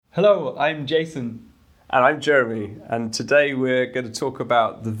Hello, I'm Jason. And I'm Jeremy, and today we're going to talk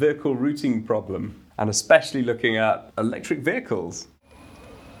about the vehicle routing problem, and especially looking at electric vehicles.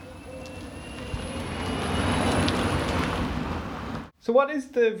 So what is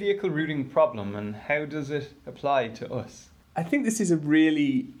the vehicle routing problem and how does it apply to us? I think this is a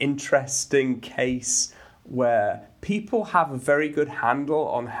really interesting case where people have a very good handle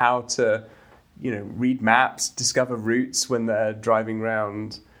on how to, read maps, discover routes when they're driving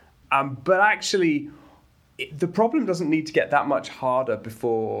around. But actually, the problem doesn't need to get that much harder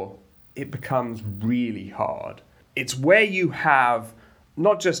before it becomes really hard. It's where you have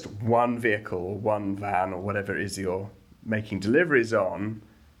not just one vehicle or one van or whatever it is you're making deliveries on,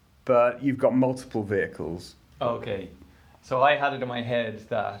 but you've got multiple vehicles. Okay, so I had it in my head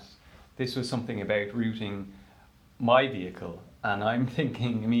that this was something about routing my vehicle, and I'm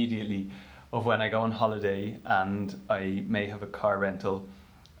thinking immediately of when I go on holiday and I may have a car rental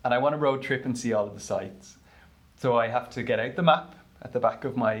and I want to road trip and see all of the sites. So I have to get out the map at the back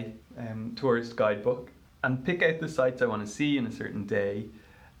of my tourist guidebook and pick out the sites I want to see in a certain day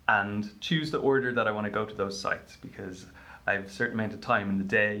and choose the order that I want to go to those sites because I have a certain amount of time in the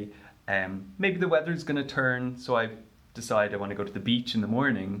day. Maybe the weather's going to turn, so I decide I want to go to the beach in the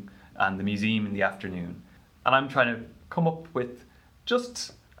morning and the museum in the afternoon. And I'm trying to come up with,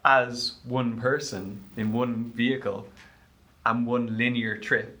 just as one person in one vehicle and one linear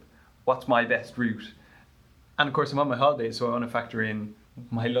trip, what's my best route? And of course I'm on my holiday, so I want to factor in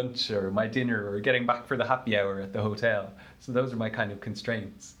my lunch or my dinner or getting back for the happy hour at the hotel. So those are my kind of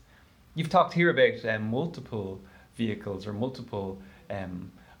constraints. You've talked here about multiple vehicles or multiple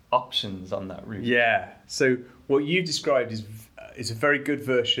options on that route. Yeah, so what you described is a very good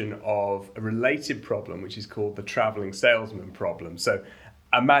version of a related problem, which is called the travelling salesman problem. So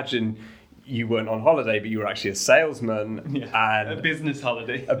imagine you weren't on holiday, but you were actually a salesman. And a business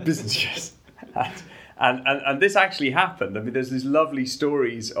holiday. A business, yes. And this actually happened. I mean, there's these lovely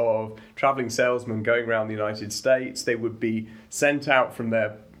stories of travelling salesmen going around the United States. They would be sent out from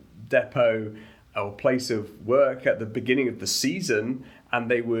their depot or place of work at the beginning of the season, and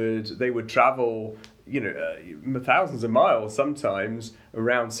they would travel, thousands of miles sometimes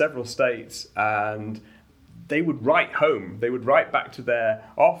around several states, and they would write home. They would write back to their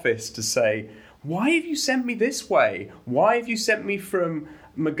office to say, "Why have you sent me this way? Why have you sent me from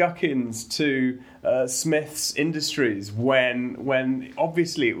McGuckin's to Smith's Industries when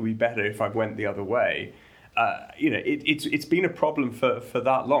obviously it would be better if I went the other way?" It's been a problem for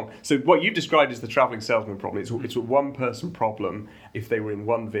that long. So what you described as the travelling salesman problem, it's a one-person problem if they were in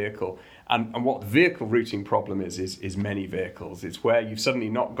one vehicle. And what the vehicle routing problem is many vehicles. It's where you've suddenly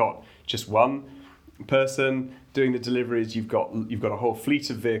not got just one person doing the deliveries, you've got a whole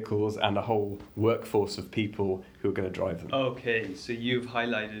fleet of vehicles and a whole workforce of people who are going to drive them. Okay, so you've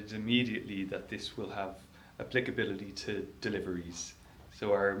highlighted immediately that this will have applicability to deliveries.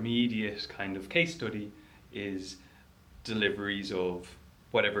 So our immediate kind of case study is deliveries of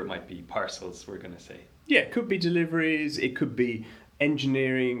whatever it might be, parcels, we're going to say. Yeah, it could be deliveries, it could be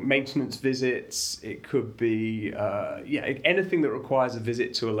engineering, maintenance visits, it could be anything that requires a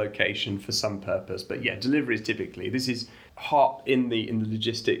visit to a location for some purpose. But yeah, deliveries typically. This is hot in the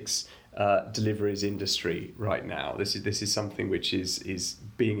logistics deliveries industry right now. This is something which is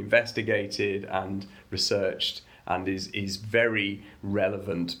being investigated and researched and is very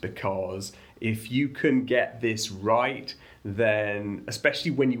relevant, because if you can get this right, then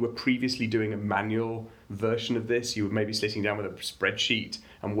especially when you were previously doing a manual version of this, you were maybe sitting down with a spreadsheet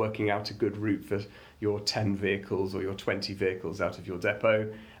and working out a good route for your 10 vehicles or your 20 vehicles out of your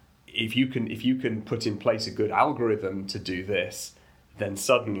depot. If you can put in place a good algorithm to do this, then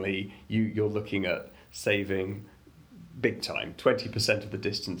suddenly you're looking at saving big time, 20% of the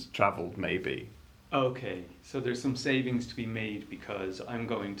distance traveled maybe. Okay, so there's some savings to be made because I'm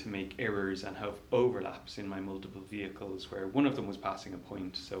going to make errors and have overlaps in my multiple vehicles where one of them was passing a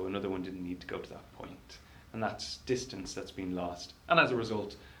point, so another one didn't need to go to that point. And that's distance that's been lost. And as a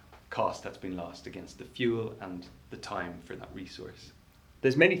result, cost that's been lost against the fuel and the time for that resource.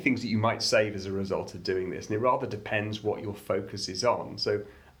 There's many things that you might save as a result of doing this, and it rather depends what your focus is on. So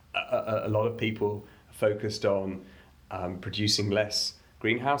a lot of people are focused on producing less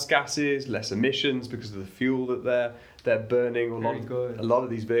greenhouse gases, less emissions because of the fuel that they're burning. A lot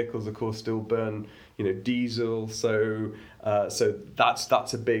of these vehicles, of course, still burn diesel. So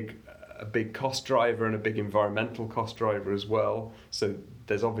that's a big cost driver and a big environmental cost driver as well. So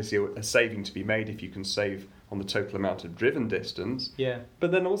there's obviously a saving to be made if you can save on the total amount of driven distance. Yeah.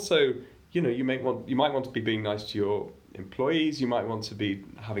 But then also, you might want to be being nice to your employees. You might want to be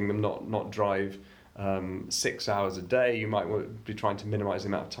having them not drive 6 hours a day, you might be trying to minimize the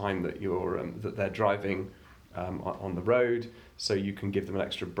amount of time that that they're driving on the road, so you can give them an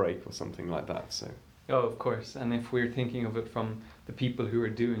extra break or something like that. So. Oh, of course. And if we're thinking of it from the people who are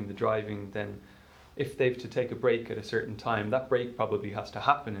doing the driving, then if they've to take a break at a certain time, that break probably has to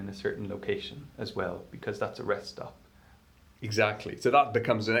happen in a certain location as well, because that's a rest stop. Exactly. So that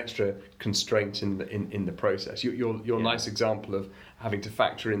becomes an extra constraint in the process. Your nice example of having to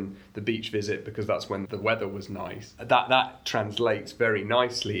factor in the beach visit because that's when the weather was nice. That translates very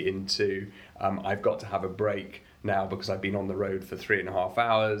nicely into I've got to have a break now because I've been on the road for 3.5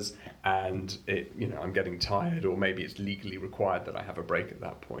 hours and I'm getting tired, or maybe it's legally required that I have a break at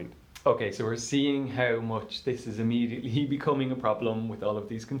that point. Okay, so we're seeing how much this is immediately becoming a problem with all of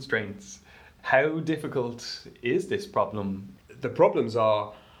these constraints. How difficult is this problem? The problems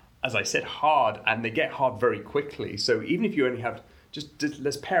are, as I said, hard, and they get hard very quickly. So even if you only have, just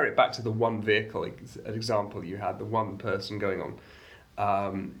let's pair it back to the one vehicle example you had, the one person going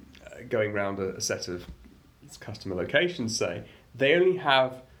around a set of customer locations, say, they only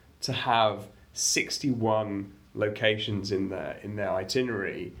have to have 61 locations in their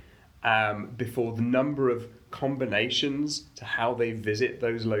itinerary before the number of combinations to how they visit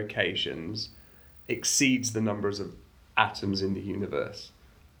those locations exceeds the numbers of atoms in the universe.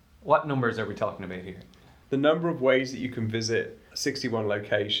 What numbers are we talking about here? The number of ways that you can visit 61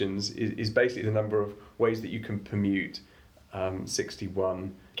 locations is basically the number of ways that you can permute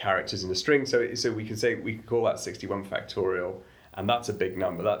 61 characters in a string. So we can call that 61 factorial, and that's a big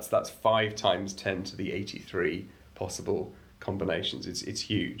number. That's 5 times 10 to the 83 possible combinations. It's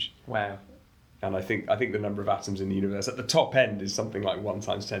huge. Wow. And I think the number of atoms in the universe at the top end is something like 1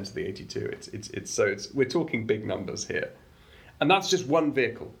 times 10 to the 82. We're talking big numbers here, and that's just one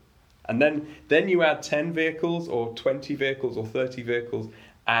vehicle. And then you add 10 vehicles or 20 vehicles or 30 vehicles,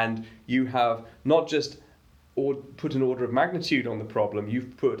 and you have not just put an order of magnitude on the problem,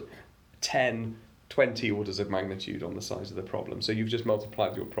 you've put 10, 20 orders of magnitude on the size of the problem. So you've just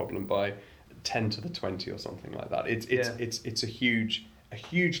multiplied your problem by 10 to the 20 or something like that. It's a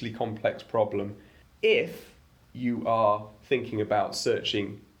hugely complex problem if you are thinking about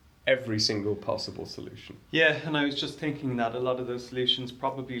searching every single possible solution. Yeah, and I was just thinking that a lot of those solutions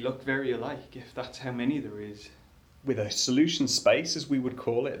probably look very alike, if that's how many there is. With a solution space, as we would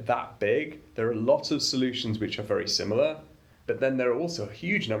call it, that big, there are lots of solutions which are very similar, but then there are also a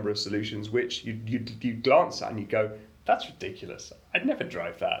huge number of solutions which you glance at and you go, that's ridiculous, I'd never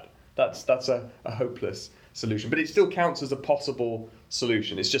drive that. That's a hopeless solution, but it still counts as a possible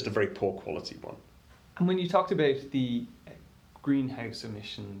solution. It's just a very poor quality one. And when you talked about the greenhouse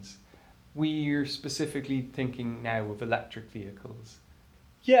emissions, we're specifically thinking now of electric vehicles.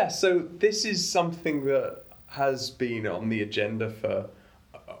 Yeah, so this is something that has been on the agenda for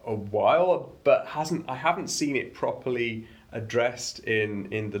a while, but I haven't seen it properly addressed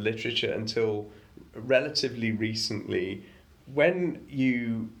in the literature until relatively recently. When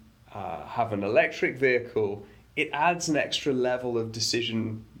you have an electric vehicle, it adds an extra level of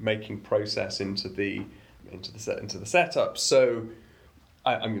decision-making process into the setup. So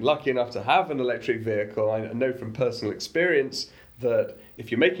I'm lucky enough to have an electric vehicle. I know from personal experience that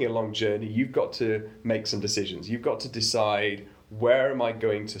if you're making a long journey, you've got to make some decisions. You've got to decide, where am I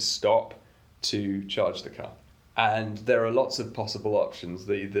going to stop to charge the car? And there are lots of possible options.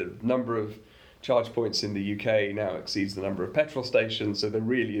 The number of charge points in the UK now exceeds the number of petrol stations, so there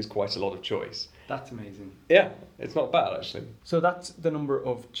really is quite a lot of choice. That's amazing. Yeah, it's not bad actually. So that's the number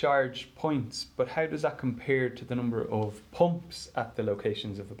of charge points, but how does that compare to the number of pumps at the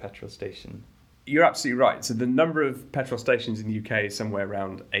locations of a petrol station? You're absolutely right. So the number of petrol stations in the UK is somewhere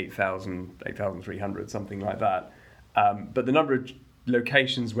around 8,000, 8,300, something like that. But the number of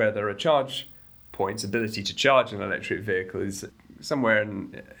locations where there are charge points, ability to charge an electric vehicle, is somewhere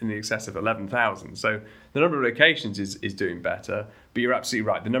in the excess of 11,000. So the number of locations is doing better, but you're absolutely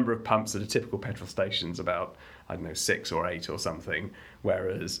right. The number of pumps at a typical petrol station is about, 6 or 8 or something,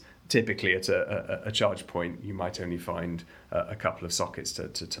 whereas typically at a charge point you might only find a couple of sockets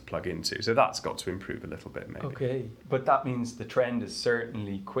to plug into. So that's got to improve a little bit maybe. Okay, but that means the trend is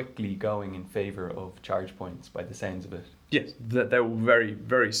certainly quickly going in favour of charge points by the sounds of it. Yes, there will very,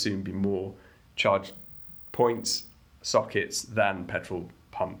 very soon be more charge points, sockets than petrol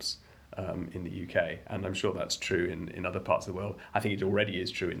pumps in the UK, and I'm sure that's true in other parts of the world. I think it already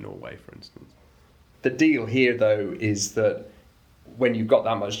is true in Norway, for instance. The deal here, though, is that when you've got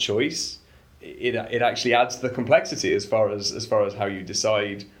that much choice, it actually adds to the complexity as far as how you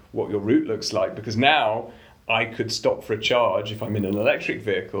decide what your route looks like. Because now I could stop for a charge if I'm in an electric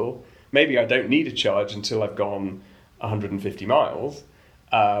vehicle. Maybe I don't need a charge until I've gone 150 miles.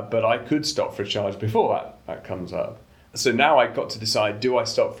 but I could stop for a charge before that comes up. So now I've got to decide, do I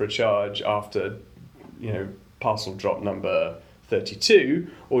stop for a charge after, parcel drop number 32,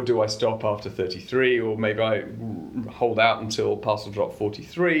 or do I stop after 33, or maybe I hold out until parcel drop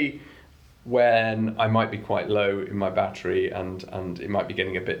 43, when I might be quite low in my battery and it might be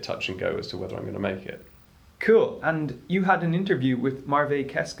getting a bit touch and go as to whether I'm going to make it. Cool. And you had an interview with Marve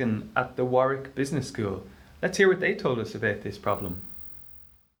Keskin at the Warwick Business School. Let's hear what they told us about this problem.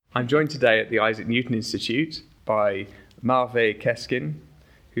 I'm joined today at the Isaac Newton Institute by Marve Keskin,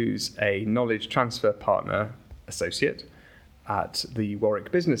 who's a knowledge transfer partner associate at the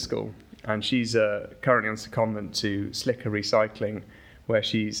Warwick Business School. And she's currently on secondment to Slicker Recycling, where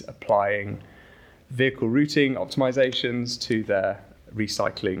she's applying vehicle routing optimizations to their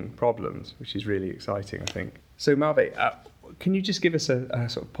recycling problems, which is really exciting, I think. So Marve, can you just give us a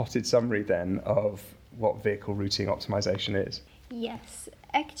sort of potted summary then of what vehicle routing optimization is? Yes,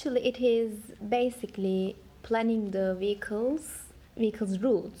 actually it is basically planning the vehicles'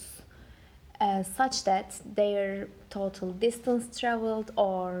 routes such that their total distance traveled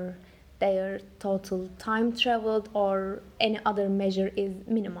or their total time traveled or any other measure is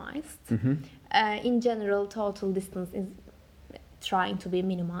minimized. Mm-hmm. In general, total distance is trying to be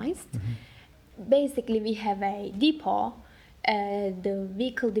minimized. Mm-hmm. Basically, we have a depot. The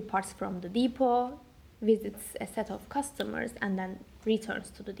vehicle departs from the depot, visits a set of customers, and then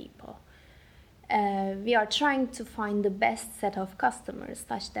returns to the depot. We are trying to find the best set of customers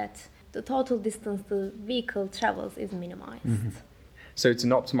such that the total distance the vehicle travels is minimized. Mm-hmm. So it's an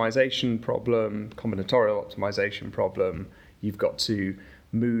optimization problem, combinatorial optimization problem. You've got to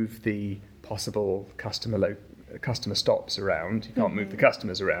move the possible customer stops around. You can't move the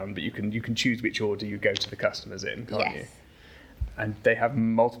customers around, but you can choose which order you go to the customers in, can't you? And they have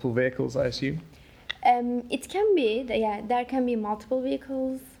multiple vehicles, I assume? It can be, there can be multiple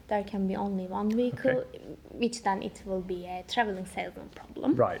vehicles. There can be only one vehicle, which then it will be a traveling salesman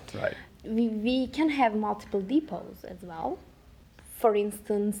problem. Right. We can have multiple depots as well. For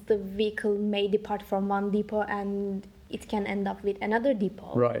instance, the vehicle may depart from one depot and it can end up with another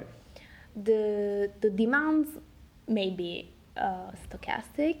depot. Right. The demands may be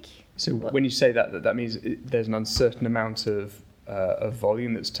stochastic. So when you say that means there's an uncertain amount of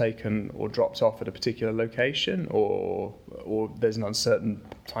volume that's taken or dropped off at a particular location, or there's an uncertain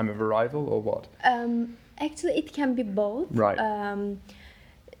time of arrival, or what? Actually, it can be both. Right.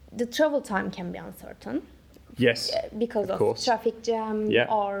 The travel time can be uncertain. Yes. Because of traffic jam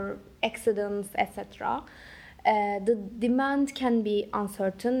or accidents, etc. The demand can be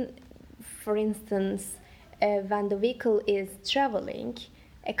uncertain. For instance, when the vehicle is traveling,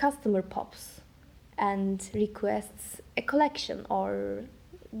 a customer pops and requests a collection or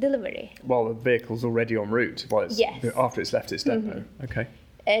delivery. While the vehicle's already en route, after it's left its depot. Mm-hmm. Okay.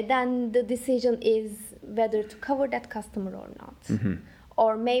 Then the decision is whether to cover that customer or not. Mm-hmm.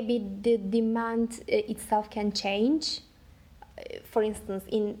 Or maybe the demand itself can change. For instance,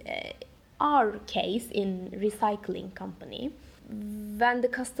 in our case, in recycling company, when the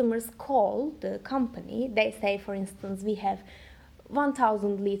customers call the company, they say, for instance, we have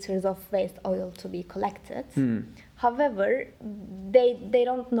 1,000 liters of waste oil to be collected. However, they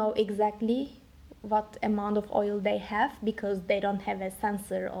don't know exactly what amount of oil they have because they don't have a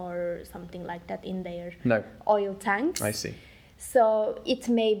sensor or something like that in their oil tanks. I see. So it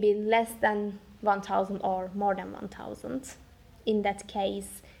may be less than 1,000 or more than 1,000. In that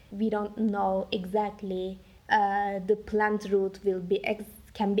case, we don't know exactly the planned route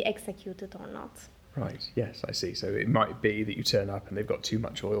can be executed or not. Right. Yes, I see. So it might be that you turn up and they've got too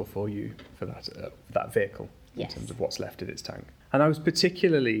much oil for you for that vehicle in terms of what's left in its tank. And I was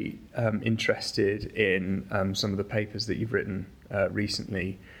particularly interested in some of the papers that you've written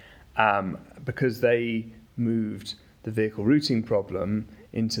recently because they moved the vehicle routing problem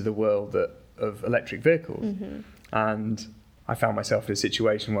into the world of electric vehicles. Mm-hmm. And I found myself in a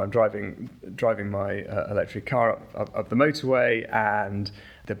situation where I'm driving my electric car up the motorway, and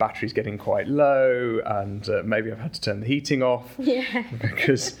the battery's getting quite low, and maybe I've had to turn the heating off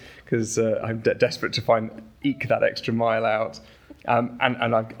because I'm desperate to eke that extra mile out.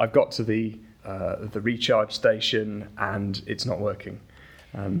 And I've got to the recharge station, and it's not working.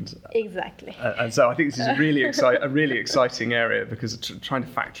 And exactly. And so I think this is a really exciting area because trying to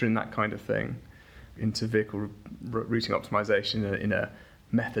factor in that kind of thing into vehicle routing optimization in a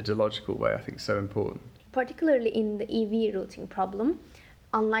methodological way, I think is so important. Particularly in the EV routing problem,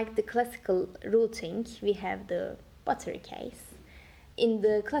 unlike the classical routing, we have the battery case. In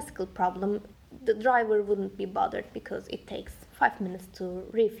the classical problem, the driver wouldn't be bothered because it takes 5 minutes to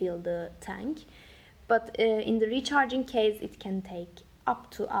refill the tank. But in the recharging case, it can take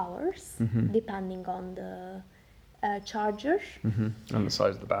up to hours, depending on the charger. And the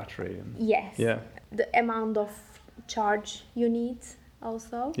size of the battery. And Yes. Yeah. The amount of charge you need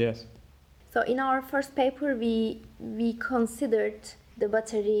also. Yes. So in our first paper, we considered the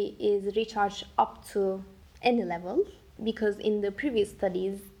battery is recharged up to any level, because in the previous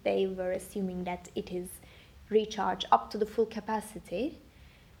studies they were assuming that it is recharged up to the full capacity,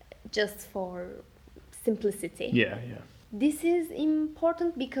 just for simplicity. Yeah. This is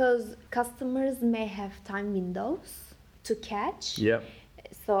important because customers may have time windows to catch. Yeah.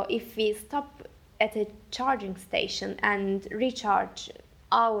 So if we stop at a charging station and recharge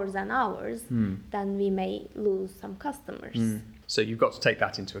hours and hours, then we may lose some customers. So you've got to take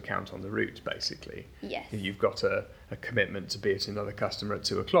that into account on the route, basically. Yes. If you've got a commitment to be at another customer at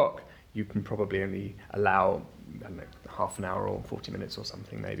 2:00, you can probably only allow, I don't know, half an hour or 40 minutes or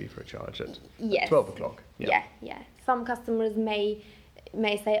something maybe for a charge at Yes. 12:00. Yeah. Some customers may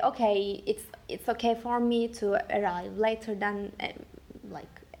say, okay, it's okay for me to arrive later than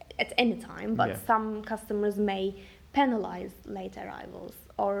like at any time, but Yeah. some customers may penalize late arrivals,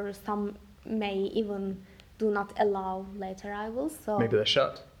 or some may even do not allow late arrivals. So Maybe they're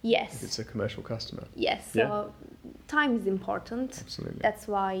shut if yes, it's a commercial customer. yes. So Yeah. time is important. Absolutely. That's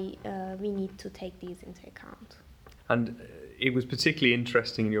why we need to take these into account. And it was particularly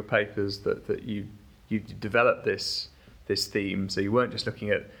interesting in your papers that you developed this theme. So you weren't just looking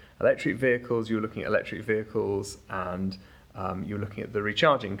at electric vehicles, you were looking at electric vehicles, and you were looking at the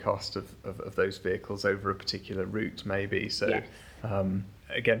recharging cost of those vehicles over a particular route maybe. So Yes.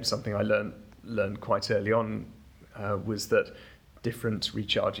 Again, something I learned quite early on was that different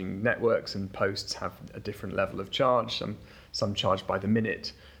recharging networks and posts have a different level of charge. Some charge by the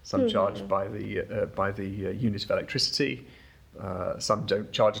minute, some charge by the unit of electricity. Some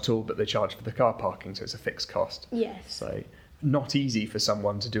don't charge at all, but they charge for the car parking, so it's a fixed cost. Yes. So not easy for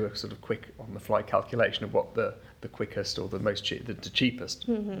someone to do a sort of quick on-the-fly calculation of what the quickest or the most the cheapest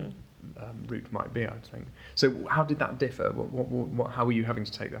route might be, I think. So how did that differ? How were you having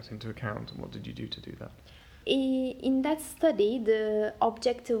to take that into account, and what did you do to do that? In that study, the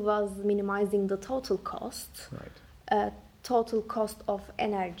objective was minimizing the total cost. Right. Total cost of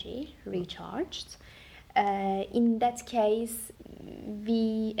energy recharged. In that case,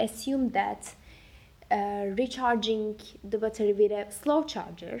 we assume that recharging the battery with a slow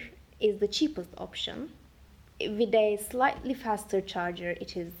charger is the cheapest option. With a slightly faster charger,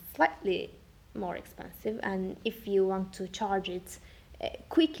 it is slightly more expensive, and if you want to charge it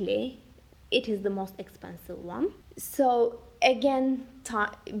quickly, it is the most expensive one. So again,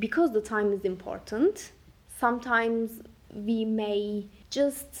 because the time is important, sometimes we may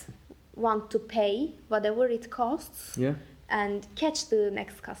just want to pay whatever it costs and catch the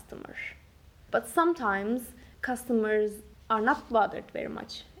next customer. But sometimes customers are not bothered very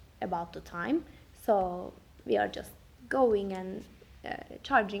much about the time, so we are just going and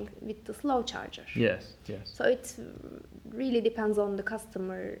charging with the slow charger. Yes. So it really depends on the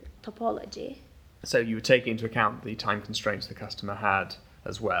customer topology. So you were taking into account the time constraints the customer had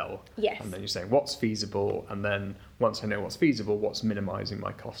as well. Yes. And then you're saying what's feasible, and then once I know what's feasible, what's minimising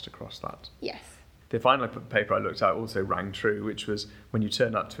my cost across that. Yes. The final paper I looked at also rang true, which was when you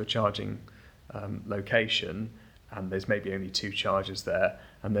turn up to a charging location and there's maybe only 2 chargers there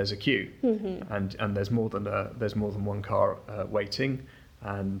and there's a queue, and there's more than one car waiting,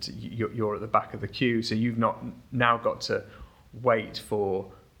 and you're at the back of the queue, so you've not now got to wait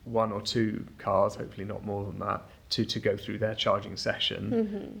for 1 or 2 cars, hopefully not more than that, to go through their charging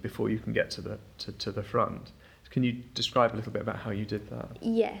session before you can get to the front. Can you describe a little bit about how you did that?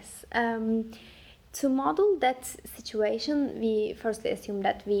 Yes. To model that situation, we firstly assume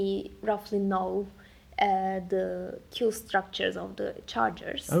that we roughly know the queue structures of the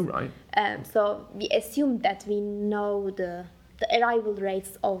chargers. Oh, right. So we assume that we know the arrival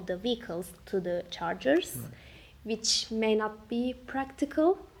rates of the vehicles to the chargers, which may not be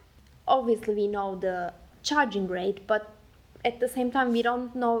practical. Obviously, we know the charging rate, but at the same time, we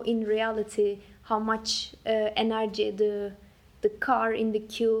don't know in reality how much energy the car in the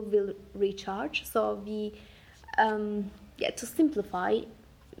queue will recharge. So we, to simplify,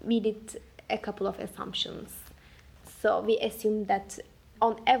 we did a couple of assumptions. So we assume that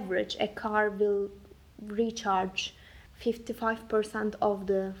on average, a car will recharge 55% of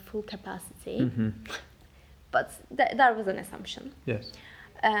the full capacity. But that was an assumption. Yes.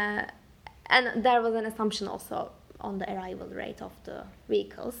 And there was an assumption also on the arrival rate of the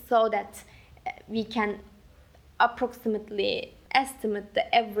vehicles, so that we can approximately estimate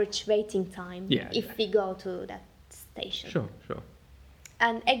the average waiting time if we go to that station. Sure.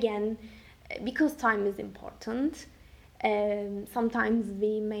 And again, because time is important, Sometimes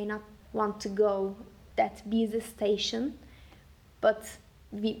we may not want to go that busy station, but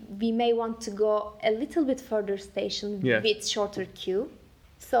we may want to go a little bit further station Yes. with shorter queue.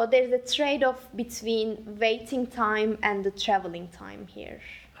 So there's a trade-off between waiting time and the traveling time here.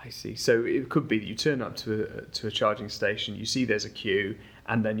 I see. So it could be that you turn up to a charging station, you see there's a queue,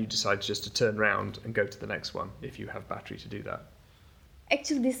 and then you decide just to turn around and go to the next one if you have battery to do that.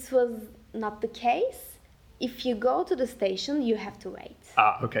 Actually, this was not the case. If you go to the station, you have to wait.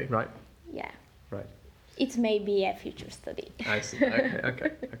 Ah, okay, right, Yeah. right. It may be a future study. I see.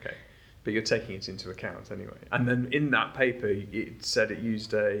 Okay. But you're taking it into account anyway. And then in that paper, it said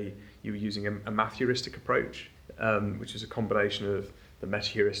you were using a math heuristic approach, which is a combination of the meta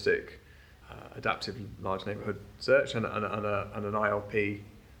heuristic, adaptive large neighborhood search, and an ILP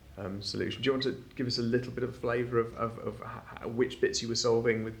solution. Do you want to give us a little bit of a flavour of which bits you were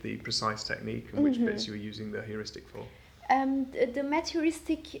solving with the precise technique and which bits you were using the heuristic for? The math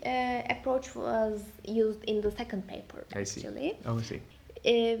heuristic approach was used in the second paper, I see. actually. Oh, I see.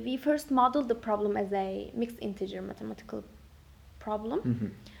 We first modeled the problem as a mixed integer mathematical problem. Mm-hmm.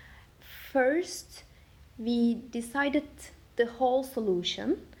 First, we decided the whole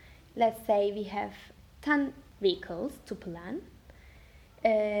solution. Let's say we have 10 vehicles to plan.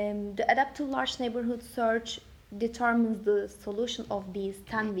 The adaptive large neighborhood search determines the solution of these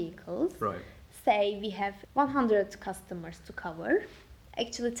 10 vehicles. Right. Say we have 100 customers to cover.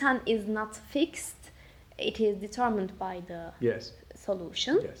 Actually, 10 is not fixed. It is determined by the Yes.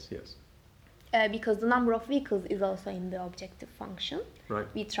 solution. Yes. Because the number of vehicles is also in the objective function. Right.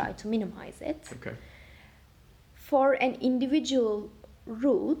 We try to minimize it. Okay. For an individual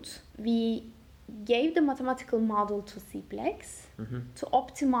route, we gave the mathematical model to CPLEX to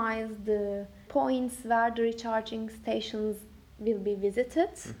optimize the points where the recharging stations will be visited,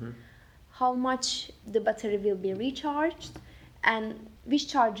 how much the battery will be recharged, and which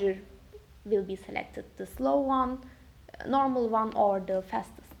charger will be selected, the slow one, normal one, or the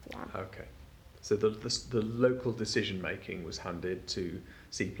fastest one. Okay. So the local decision making was handed to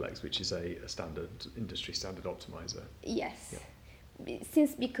CPLEX, which is a standard industry standard optimizer. Yes.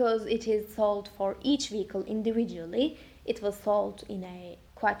 Since because it is sold for each vehicle individually, it was sold in a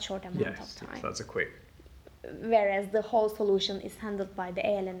quite short amount of time. Yes, that's a quick. Whereas the whole solution is handled by the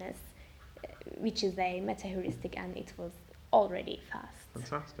ALNS, which is a meta heuristic, and it was already fast.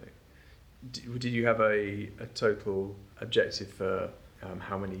 Fantastic. Did you have a total objective for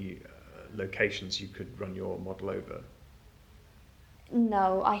how many locations you could run your model over?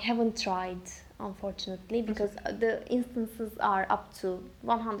 No, I haven't tried, unfortunately, because the instances are up to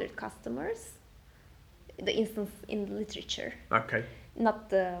 100 customers. The instance in the literature, Okay. not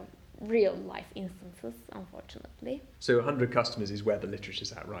the real life instances, unfortunately. So 100 customers is where the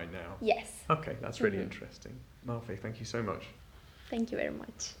literature's at right now. Yes. Okay, that's really interesting. Marfe, thank you so much. Thank you very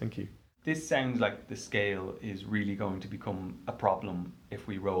much. Thank you. This sounds like the scale is really going to become a problem if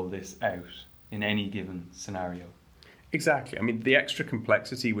we roll this out in any given scenario. Exactly. I mean, the extra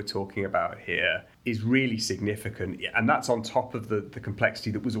complexity we're talking about here is really significant, and that's on top of the complexity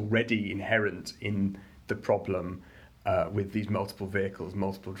that was already inherent in the problem with these multiple vehicles,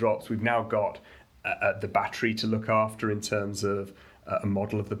 multiple drops. We've now got the battery to look after in terms of a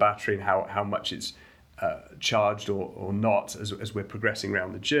model of the battery and how much it's charged or not as we're progressing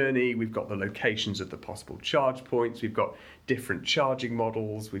around the journey. We've got the locations of the possible charge points. We've got different charging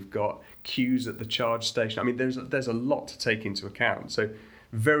models. We've got queues at the charge station. I mean, there's a lot to take into account. So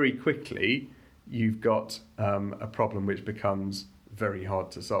very quickly, you've got a problem which becomes very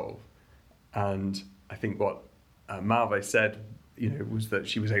hard to solve. And I think what Marve said, was that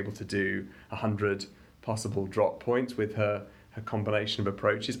she was able to do 100 possible drop points with her combination of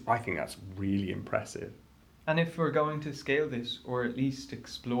approaches. I think that's really impressive. And if we're going to scale this, or at least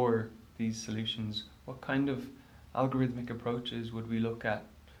explore these solutions, what kind of algorithmic approaches would we look at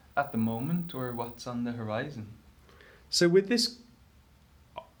the moment, or what's on the horizon? So with this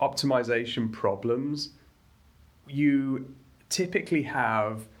optimization problems, you typically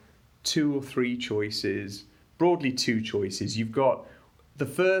have 2 or 3 choices, broadly 2 choices. You've got the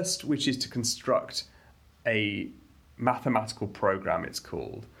first, which is to construct a mathematical program, it's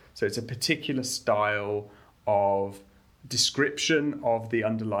called. So it's a particular style of description of the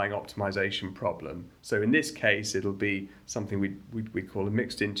underlying optimization problem. So in this case, it'll be something we call a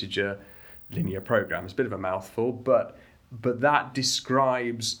mixed integer linear program. It's a bit of a mouthful, but that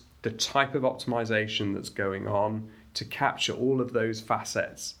describes the type of optimization that's going on to capture all of those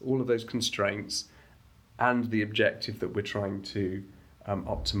facets, all of those constraints, and the objective that we're trying to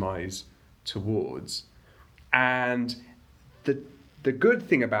optimize towards. And the good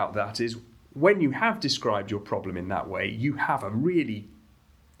thing about that is when you have described your problem in that way, you have a really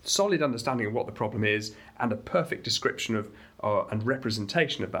solid understanding of what the problem is and a perfect description of and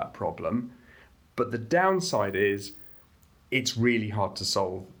representation of that problem. But the downside is it's really hard to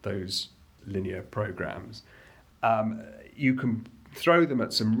solve those linear programs. You can throw them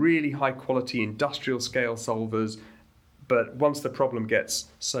at some really high quality industrial scale solvers, but once the problem gets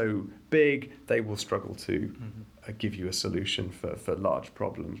so big, they will struggle to give you a solution for large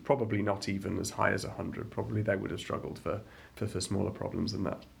problems. Probably not even as high as 100. Probably they would have struggled for smaller problems than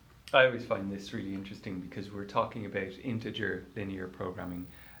that. I always find this really interesting because we're talking about integer linear programming,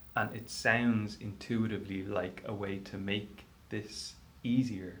 and it sounds intuitively like a way to make this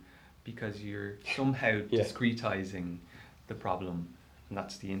easier because you're somehow discretizing the problem, and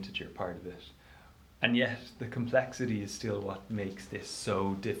that's the integer part of it. And yet the complexity is still what makes this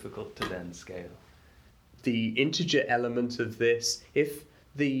so difficult to then scale. The integer element of this, if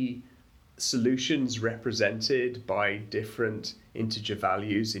the solutions represented by different integer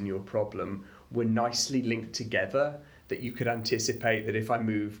values in your problem were nicely linked together, that you could anticipate that if I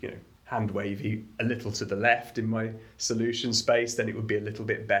move, hand wavy a little to the left in my solution space, then it would be a little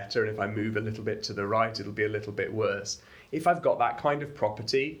bit better. And if I move a little bit to the right, it'll be a little bit worse. If I've got that kind of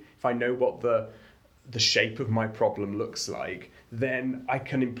property, if I know what the shape of my problem looks like, then I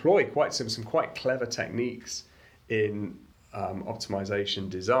can employ some quite clever techniques in optimization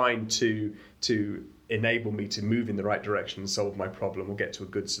design to enable me to move in the right direction and solve my problem or get to a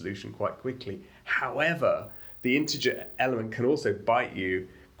good solution quite quickly. However, the integer element can also bite you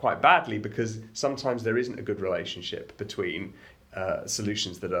quite badly because sometimes there isn't a good relationship between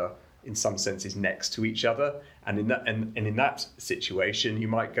solutions that are in some senses next to each other, and in that situation you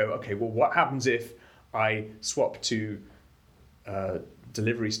might go, okay, well, what happens if I swap two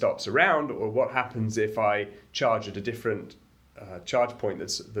delivery stops around, or what happens if I charge at a different charge point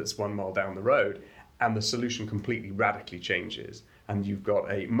that's 1 mile down the road, and the solution completely radically changes, and you've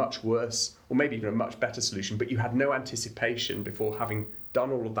got a much worse or maybe even a much better solution, but you had no anticipation before having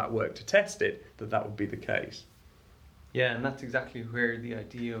done all of that work to test it that would be the case. Yeah, and that's exactly where the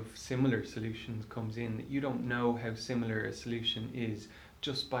idea of similar solutions comes in, that you don't know how similar a solution is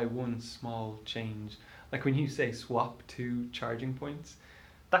just by one small change. Like when you say swap two charging points,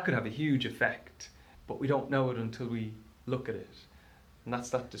 that could have a huge effect, but we don't know it until we look at it. And that's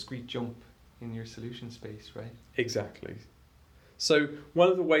that discrete jump in your solution space, right? Exactly. So one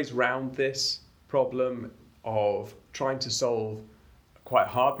of the ways around this problem of trying to solve a quite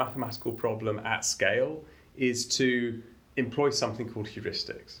hard mathematical problem at scale is to employ something called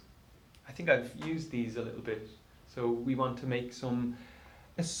heuristics. I think I've used these a little bit. So we want to make some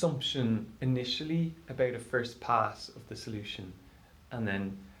assumption initially about a first pass of the solution and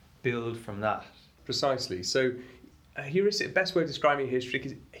then build from that. Precisely. So a heuristic, best way of describing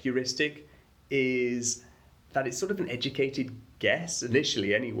heuristic is that it's sort of an educated guess,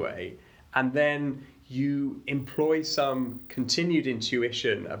 initially anyway, and then you employ some continued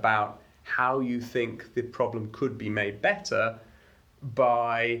intuition about how you think the problem could be made better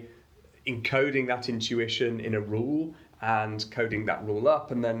by encoding that intuition in a rule and coding that rule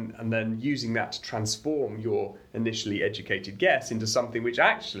up, and then using that to transform your initially educated guess into something which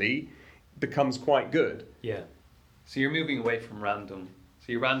actually becomes quite good. Yeah. So you're moving away from random.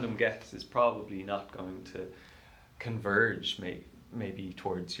 So your random guess is probably not going to converge maybe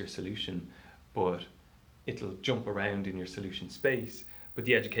towards your solution, but it'll jump around in your solution space. But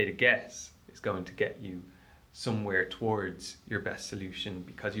the educated guess is going to get you somewhere towards your best solution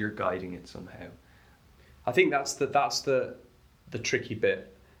because you're guiding it somehow. I think that's the tricky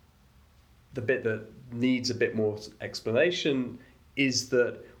bit. The bit that needs a bit more explanation is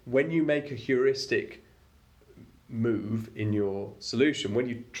that when you make a heuristic move in your solution, when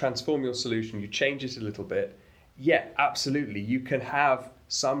you transform your solution, you change it a little bit, yeah, absolutely, you can have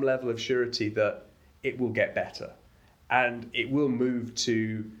some level of surety that it will get better and it will move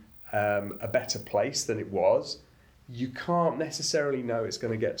to a better place than it was. You can't necessarily know it's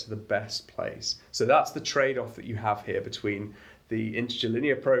going to get to the best place. So that's the trade-off that you have here between the integer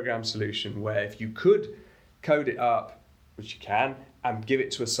linear program solution, where if you could code it up, which you can, and give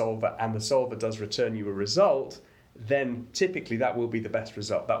it to a solver, and the solver does return you a result, then typically that will be the best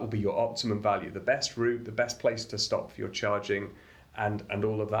result. That will be your optimum value, the best route, the best place to stop for your charging, and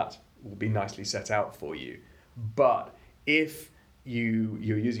all of that will be nicely set out for you. But if you're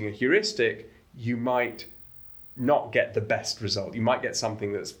using a heuristic, you might not get the best result. You might get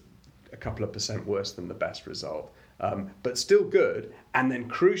something that's a couple of % worse than the best result, but still good. And then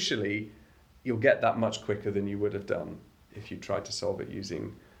crucially, you'll get that much quicker than you would have done if you tried to solve it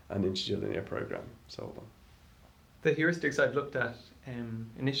using an integer linear program solver. The heuristics I've looked at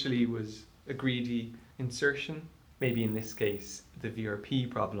initially was a greedy insertion. Maybe in this case, the VRP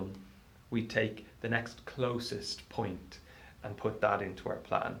problem, we take the next closest point and put that into our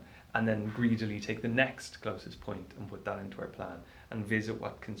plan, and then greedily take the next closest point and put that into our plan, and visit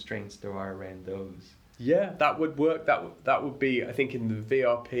what constraints there are around those. Yeah, that would work. That would be, I think, in the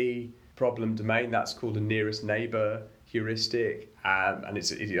VRP problem domain, that's called a nearest neighbor heuristic, and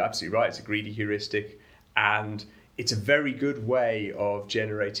it's absolutely right. It's a greedy heuristic, and it's a very good way of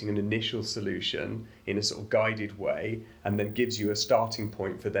generating an initial solution in a sort of guided way, and then gives you a starting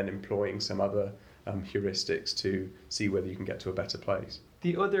point for then employing some other heuristics to see whether you can get to a better place.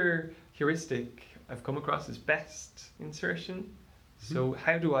 The other heuristic I've come across is best insertion. So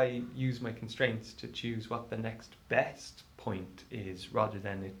how do I use my constraints to choose what the next best point is, rather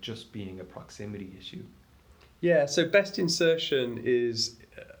than it just being a proximity issue? Yeah, so best insertion is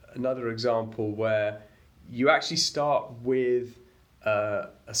another example where you actually start with a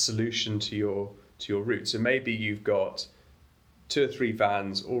solution to your route. So maybe you've got 2 or 3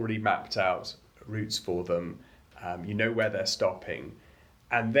 vans already mapped out routes for them. You know where they're stopping,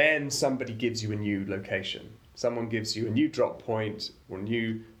 and then somebody gives you a new location. Someone gives you a new drop point or a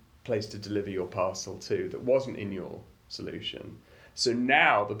new place to deliver your parcel to that wasn't in your solution. So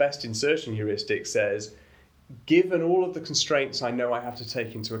now the best insertion heuristic says, given all of the constraints I know I have to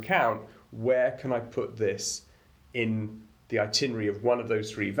take into account, where can I put this in the itinerary of one of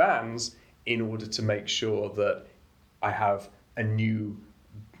those 3 vans in order to make sure that I have a new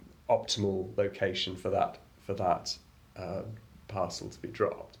optimal location for that parcel to be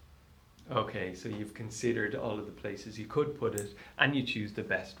dropped. Okay, so you've considered all of the places you could put it, and you choose the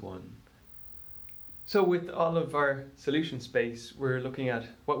best one. So with all of our solution space, we're looking at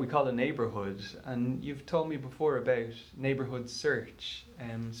what we call a neighborhood, and you've told me before about neighborhood search,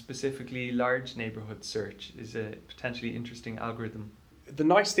 specifically large neighborhood search is a potentially interesting algorithm. The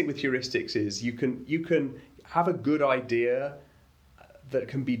nice thing with heuristics is you can have a good idea that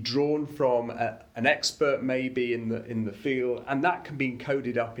can be drawn from an expert maybe in the field, and that can be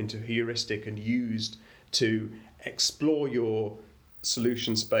encoded up into heuristic and used to explore your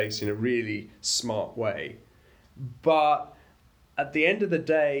solution space in a really smart way. But at the end of the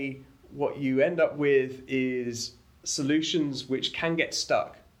day, what you end up with is solutions which can get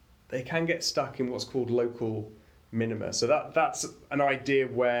stuck. They can get stuck in what's called local minima. So that's an idea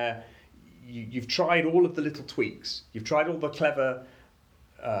where you've tried all of the little tweaks. You've tried all the clever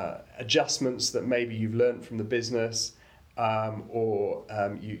adjustments that maybe you've learned from the business or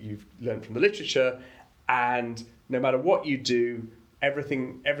you've learned from the literature, and no matter what you do,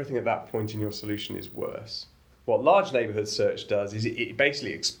 everything at that point in your solution is worse. What large neighborhood search does is it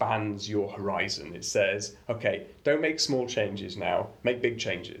basically expands your horizon. It says, okay, don't make small changes now, make big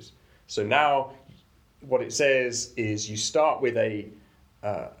changes. So now what it says is you start with a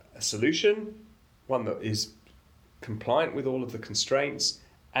solution, one that is compliant with all of the constraints,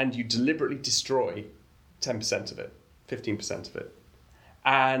 and you deliberately destroy 10% of it, 15% of it,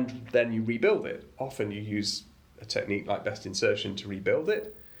 and then you rebuild it. Often you use a technique like best insertion to rebuild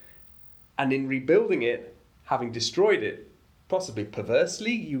it, and in rebuilding it, having destroyed it, possibly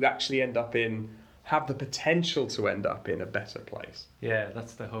perversely, you actually have the potential to end up in a better place. Yeah,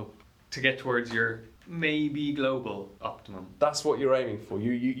 that's the hope. To get towards your maybe global optimum. That's what you're aiming for.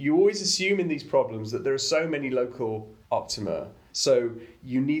 You always assume in these problems that there are so many local optima, so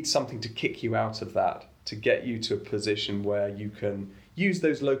you need something to kick you out of that, to get you to a position where you can use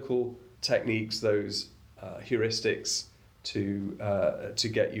those local techniques, those heuristics to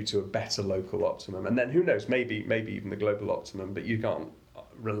get you to a better local optimum. And then who knows, maybe even the global optimum, but you can't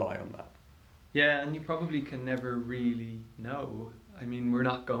rely on that. Yeah, and you probably can never really know. I mean, we're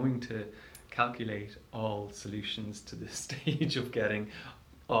not going to calculate all solutions to the stage of getting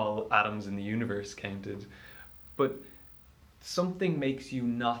all atoms in the universe counted, but something makes you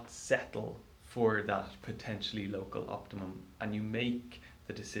not settle for that potentially local optimum, and you make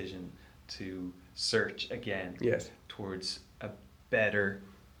the decision to search again towards a better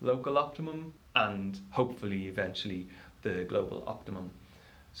local optimum and hopefully eventually the global optimum.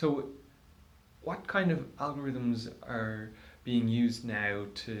 So what kind of algorithms are being used now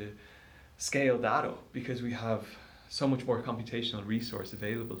to scale that up? Because we have so much more computational resource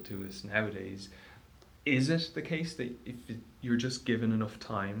available to us nowadays. Is it the case that if you're just given enough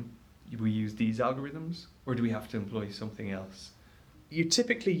time, we use these algorithms, or do we have to employ something else? You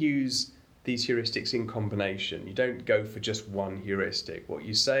typically use these heuristics in combination. You don't go for just one heuristic. What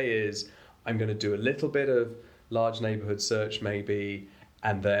you say is, I'm going to do a little bit of large neighborhood search maybe,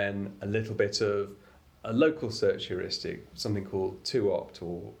 and then a little bit of a local search heuristic, something called 2opt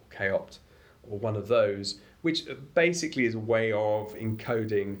or k-opt or one of those, which basically is a way of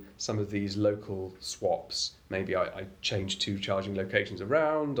encoding some of these local swaps. Maybe I change 2 charging locations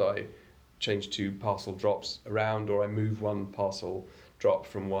around, I change 2 parcel drops around, or I move 1 parcel drop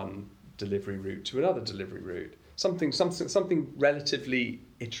from one delivery route to another delivery route. Something relatively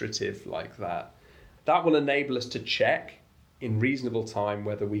iterative like that. That will enable us to check in reasonable time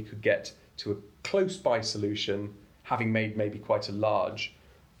whether we could get to a close by solution, having made maybe quite a large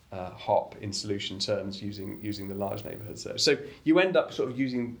hop in solution terms using the large neighborhood search. So you end up sort of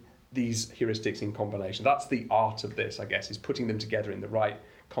using these heuristics in combination. That's the art of this, I guess, is putting them together in the right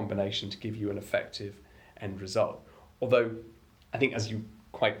combination to give you an effective end result. Although I think, as you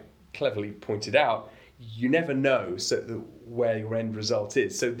quite cleverly pointed out, you never know where your end result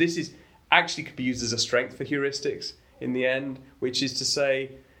is. So this is actually could be used as a strength for heuristics in the end, which is to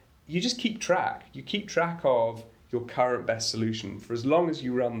say, you just keep track. You keep track of your current best solution for as long as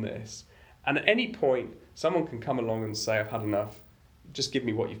you run this. And at any point, someone can come along and say, I've had enough, just give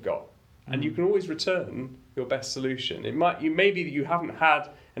me what you've got. And you can always return your best solution. Maybe you haven't had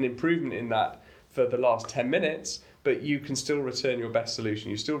an improvement in that for the last 10 minutes, but you can still return your best solution.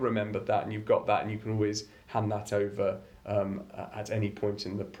 You still remembered that and you've got that, and you can always hand that over at any point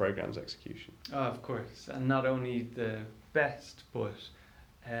in the program's execution. Oh, of course. And not only the best, but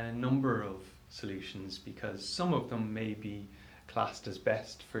a number of solutions, because some of them may be classed as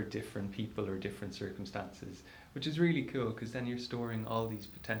best for different people or different circumstances, which is really cool, because then you're storing all these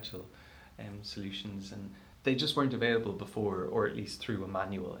potential solutions, and they just weren't available before, or at least through a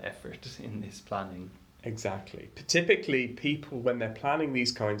manual effort in this planning. Exactly. Typically, people, when they're planning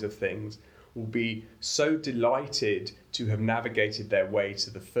these kinds of things, will be so delighted to have navigated their way to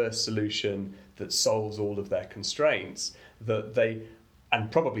the first solution that solves all of their constraints, that they,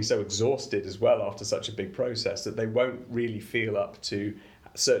 and probably so exhausted as well after such a big process, that they won't really feel up to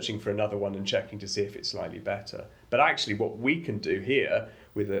searching for another one and checking to see if it's slightly better. But actually what we can do here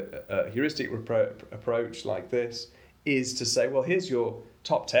with a heuristic approach like this is to say, well, here's your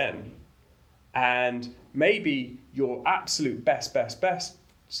top 10, and maybe your absolute best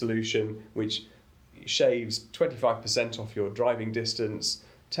solution, which shaves 25% off your driving distance,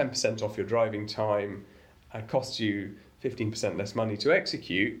 10% off your driving time, and costs you 15% less money to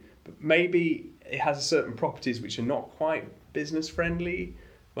execute, but maybe it has certain properties which are not quite business friendly.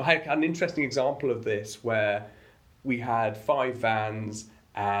 Well, I had an interesting example of this where we had 5 vans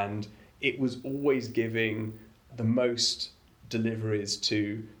and it was always giving the most deliveries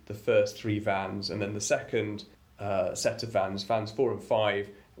to the first 3 vans, and then the second set of vans 4 and 5,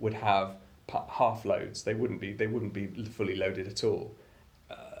 would have half loads. They wouldn't be fully loaded at all.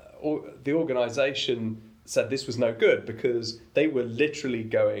 The organisation said this was no good, because they were literally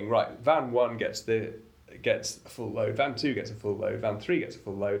going, right, van 1 gets a full load, van 2 gets a full load, van 3 gets a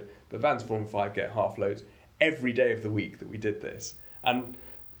full load, but vans 4 and 5 get half loads every day of the week that we did this. And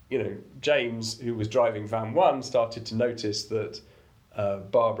James, who was driving van 1, started to notice that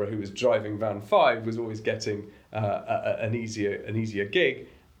Barbara, who was driving van 5, was always getting an easier gig,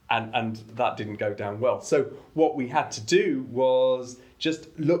 and that didn't go down well. So what we had to do was just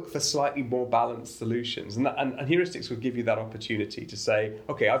look for slightly more balanced solutions, and heuristics would give you that opportunity to say,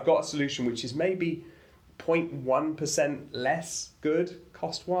 okay, I've got a solution which is maybe 0.1% less good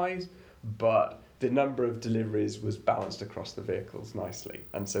cost-wise, but the number of deliveries was balanced across the vehicles nicely,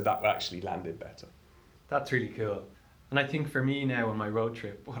 and so that actually landed better. That's really cool. And I think for me now on my road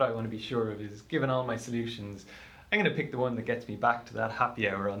trip, what I want to be sure of is, given all my solutions, I'm going to pick the one that gets me back to that happy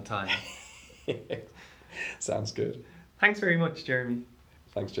hour on time. Sounds good. Thanks very much, Jeremy.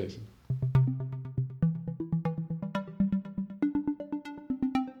 Thanks, Jason.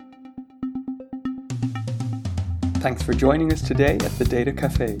 Thanks for joining us today at the Data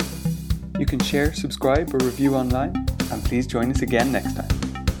Cafe. You can share, subscribe, or review online, and please join us again next time.